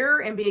in the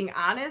mirror and being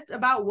honest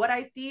about what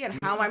I see and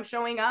how I'm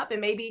showing up, and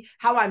maybe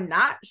how I'm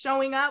not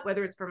showing up,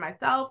 whether it's for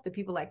myself, the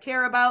people I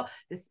care about,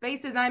 the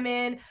spaces I'm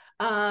in.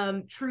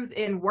 Truth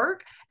in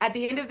work. At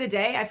the end of the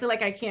day, I feel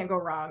like I can't go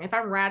wrong. If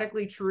I'm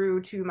radically true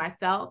to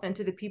myself and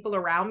to the people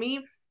around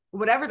me,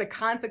 whatever the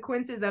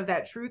consequences of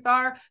that truth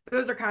are,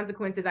 those are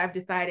consequences I've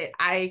decided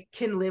I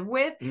can live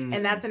with.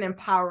 And that's an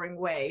empowering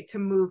way to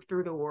move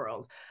through the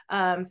world. So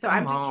I'm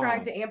just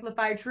trying to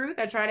amplify truth.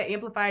 I try to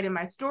amplify it in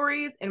my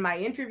stories, in my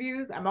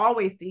interviews. I'm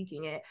always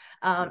seeking it.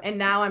 And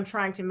now I'm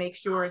trying to make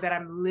sure that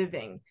I'm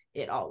living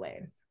it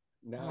always.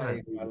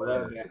 Nice. I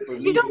love that. For you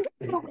me, don't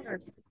get the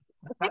word.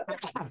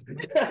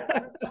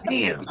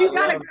 Damn. You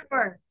got a good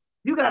word.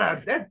 You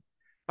gotta,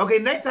 okay,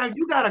 next time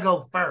you gotta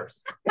go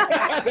first.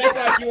 That's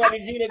why she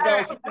wanted you to go.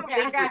 Right.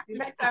 Okay, I got you.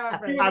 Next time I'm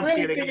She first. was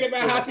really thinking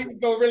about how she was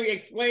gonna really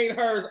explain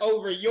hers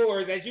over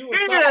yours. As you were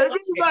Yeah,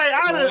 this is like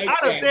I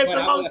done said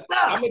some more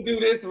stuff. I'm gonna do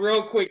this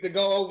real quick to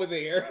go over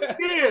there.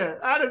 Yeah,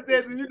 I done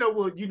said,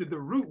 well, the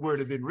root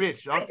word of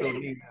enrich also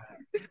means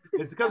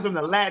it comes from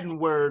the Latin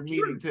word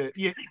meaning to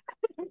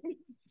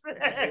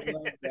I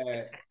love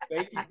that.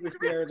 Thank you for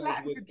sharing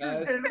those with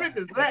us,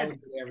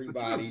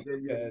 everybody.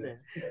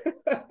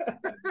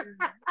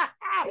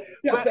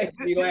 Y'all make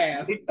me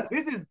laugh.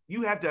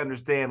 You have to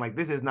understand, like,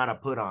 this is not a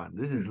put on.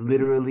 This is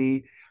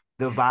literally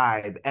the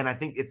vibe, and I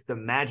think it's the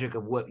magic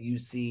of what you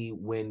see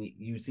when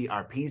you see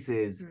our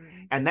pieces,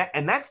 and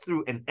that's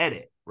through an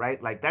edit,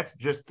 right? Like that's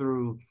just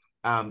through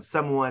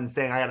someone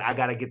saying I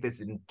gotta get this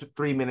in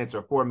 3 minutes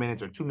or 4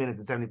 minutes or 2 minutes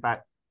and 17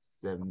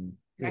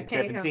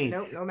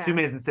 2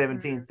 minutes and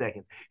 17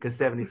 seconds, because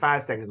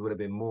 75 seconds would have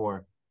been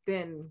more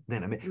than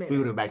a minute. We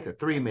would have back to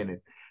 3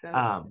 minutes.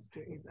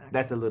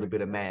 That's a little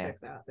bit of math.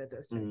 That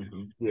does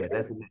Yeah,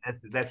 that's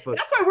for.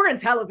 That's why we're in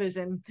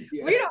television.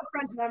 Yeah. We don't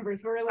crunch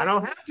numbers. We're like, I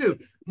don't have to.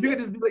 You can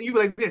just be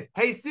like this.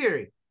 Hey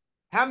Siri,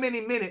 how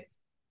many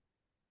minutes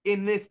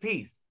in this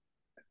piece?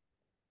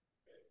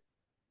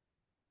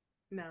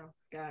 No,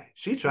 Scott.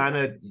 She trying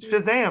to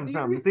Shazam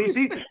something.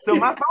 See, so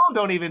my phone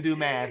don't even do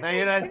math.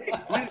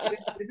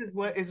 This is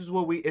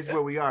where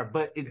we are.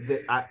 But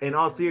in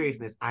all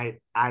seriousness, I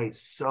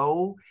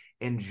so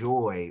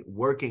enjoy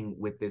working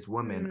with this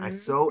woman. I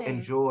so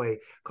enjoy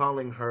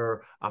calling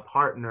her a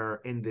partner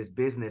in this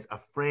business, a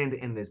friend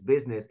in this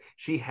business.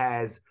 She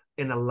has,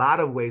 in a lot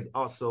of ways,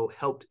 also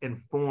helped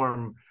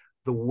inform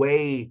the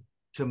way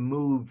to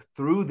move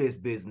through this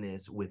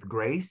business with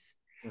grace,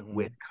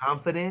 with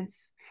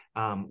confidence,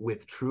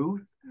 with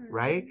truth,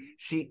 right?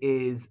 She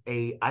is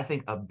I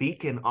think a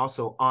beacon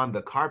also on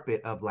the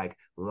carpet of like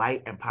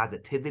light and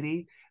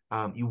positivity.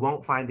 You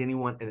won't find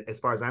anyone, as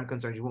far as I'm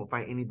concerned, you won't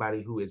find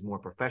anybody who is more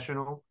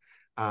professional,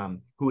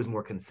 who is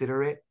more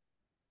considerate,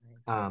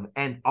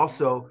 and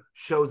also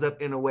shows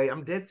up in a way,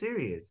 I'm dead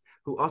serious,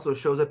 who also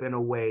shows up in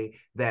a way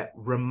that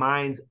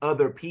reminds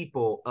other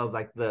people of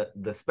like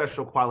the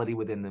special quality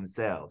within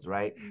themselves,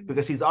 right?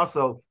 Because she's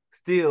also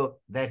still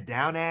that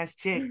down ass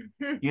chick,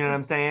 you know what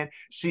I'm saying?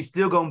 She's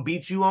still gonna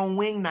beat you on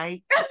wing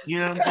night, you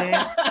know what I'm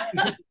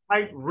saying?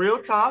 Like real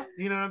talk,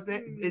 you know what I'm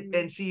saying?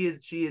 And she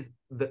is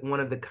one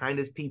of the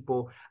kindest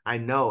people I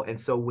know. And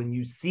so when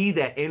you see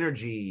that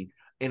energy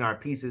in our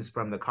pieces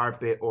from the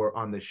carpet or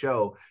on the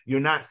show, you're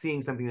not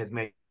seeing something that's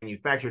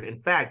manufactured. In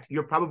fact,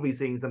 you're probably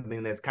seeing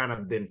something that's kind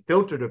of been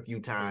filtered a few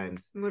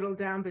times. Little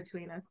down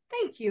between us.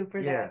 Thank you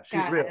for that.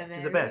 She's real. Evans.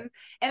 She's the best.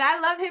 And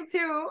I love him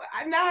too.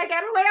 Now I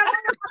gotta lay out.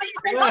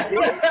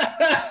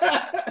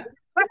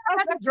 I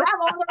have to drop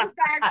all those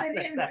facts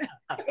in the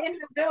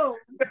Zoom.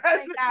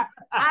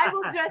 I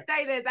will just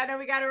say this. I know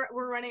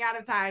we're running out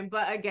of time,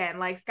 but again,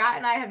 like Scott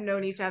and I have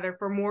known each other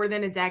for more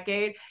than a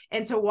decade,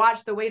 and to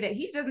watch the way that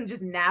he doesn't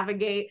just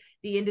navigate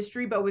the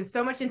industry, but with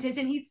so much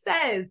intention. He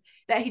says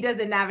that he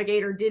doesn't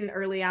navigate or didn't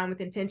early on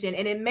with intention,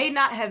 and it may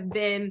not have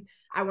been,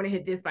 I want to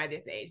hit this by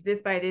this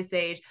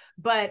age,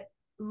 but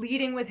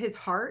leading with his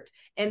heart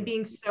and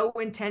being so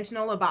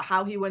intentional about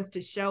how he wants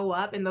to show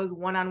up in those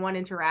one-on-one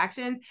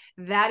interactions,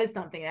 that is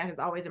something that has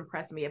always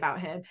impressed me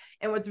about him.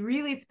 And what's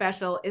really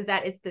special is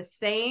that it's the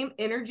same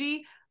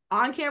energy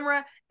on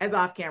camera as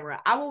off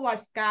camera. I will watch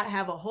Scott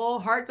have a whole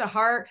heart to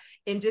heart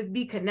and just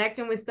be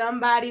connecting with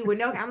somebody with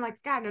no, I'm like,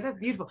 Scott, no, that's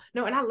beautiful.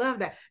 No, and I love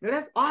that. No,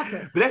 that's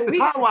awesome. But that's the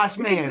car wash,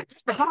 man.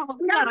 We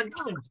gotta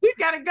go. We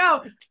gotta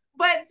go.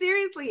 But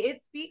seriously,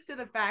 it speaks to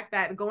the fact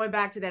that going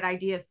back to that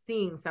idea of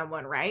seeing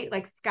someone, right?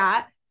 Like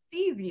Scott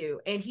sees you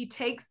and he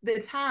takes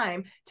the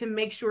time to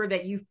make sure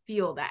that you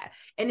feel that.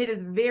 And it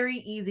is very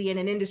easy in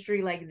an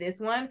industry like this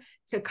one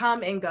to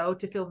come and go,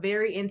 to feel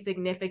very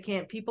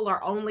insignificant. People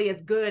are only as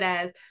good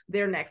as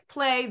their next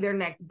play, their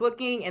next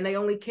booking, and they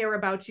only care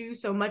about you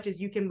so much as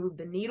you can move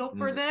the needle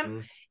for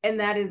them. And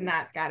that is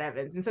not Scott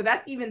Evans. And so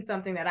that's even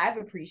something that I've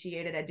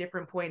appreciated at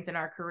different points in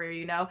our career.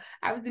 You know,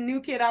 I was the new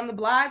kid on the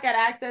block at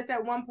Access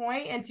at one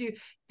point, and to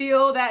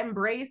feel that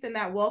embrace and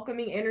that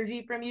welcoming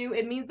energy from you,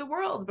 it means the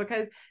world,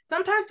 because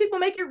sometimes people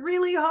make it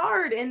really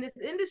hard in this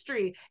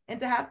industry. And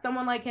to have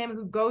someone like him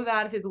who goes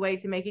out of his way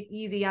to make it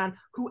easy on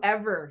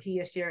whoever he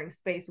is sharing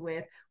space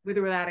with or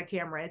without a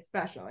camera, it's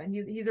special. And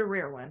he's a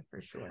rare one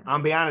for sure. I'll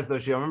be honest though,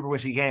 I remember when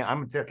she came,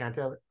 can I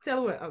tell it?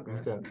 Tell what? Oh,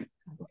 good.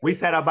 We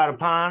sat out by the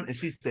pond and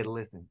she said,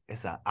 listen,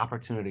 it's an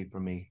opportunity for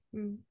me.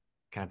 Can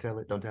I tell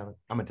it? Don't tell it.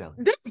 I'm gonna tell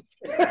it.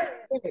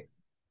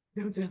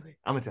 Don't tell it.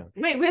 I'm gonna tell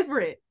it. Wait, whisper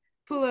it.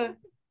 Pull a.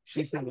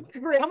 She said,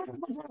 whisper it. I'm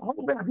just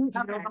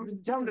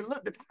telling her,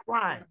 look, the top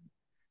line.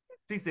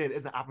 She said,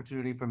 it's an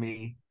opportunity for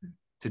me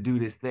to do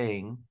this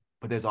thing,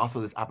 but there's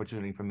also this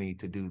opportunity for me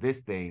to do this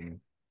thing.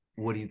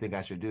 What do you think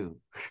I should do?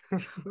 I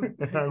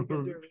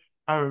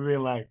remember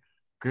being like,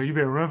 girl, you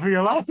better run for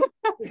your life. Girl,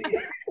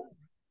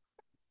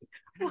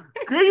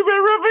 you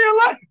better run for your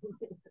life.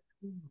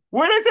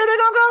 Where they say they're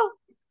gonna go?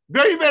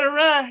 Girl, you better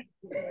run.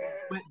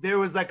 But there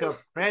was like a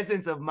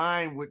presence of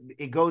mind.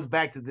 It goes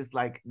back to this,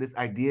 like this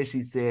idea she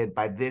said,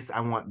 by this,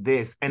 I want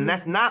this. And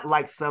that's not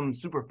like some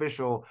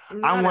superficial,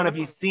 I want to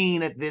be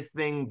seen at this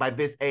thing by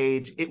this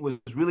age. It was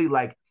really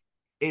like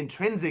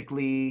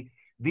intrinsically,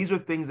 these are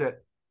the things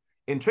that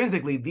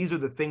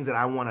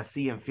I want to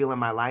see and feel in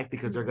my life,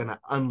 because they're going to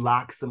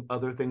unlock some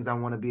other things I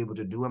want to be able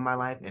to do in my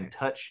life and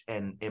touch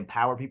and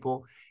empower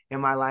people in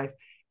my life.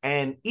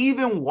 And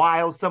even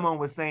while someone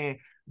was saying,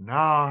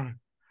 nah,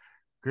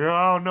 girl,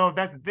 I don't know if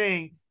that's the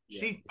thing,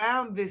 she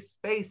found this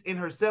space in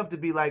herself to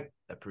be like,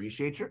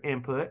 appreciate your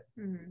input,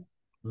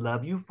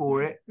 love you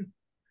for it,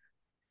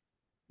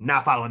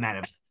 not following that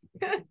advice.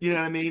 You know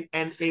what I mean?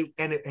 And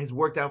it has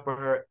worked out for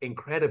her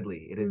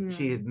incredibly. It is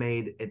she has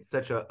made it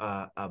such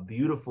a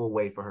beautiful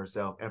way for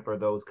herself and for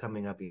those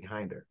coming up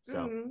behind her.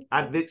 So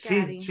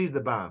she's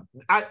the bomb.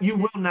 You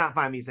will not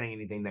find me saying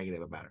anything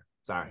negative about her.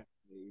 Sorry.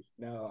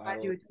 No,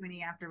 I'll do a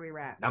 20 after we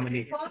wrap. I'm gonna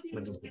need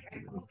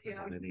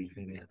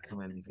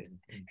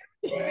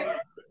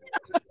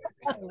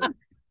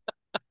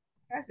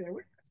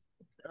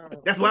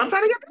That's what I'm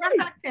trying to get.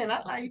 10.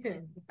 I'll buy you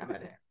 10. How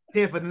about that?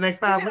 10 for the next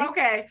 5 weeks.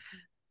 Okay.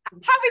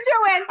 How we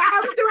doing?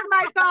 How we doing,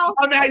 Michael?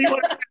 Oh, now you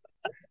want to.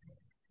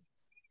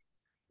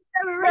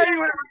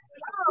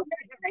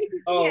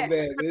 Oh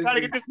man, I'm trying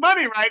to get this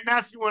money right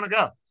now. She want to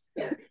go.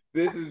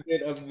 This has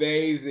been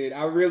amazing.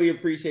 I really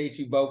appreciate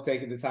you both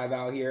taking the time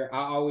out here.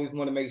 I always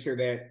want to make sure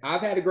that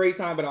I've had a great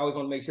time, but I always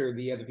want to make sure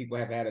the other people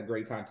have had a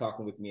great time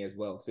talking with me as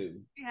well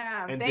too.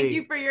 Yeah, Indeed. Thank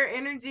you for your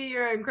energy,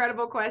 your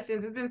incredible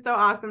questions. It's been so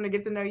awesome to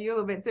get to know you a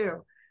little bit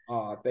too.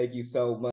 Oh, thank you so much.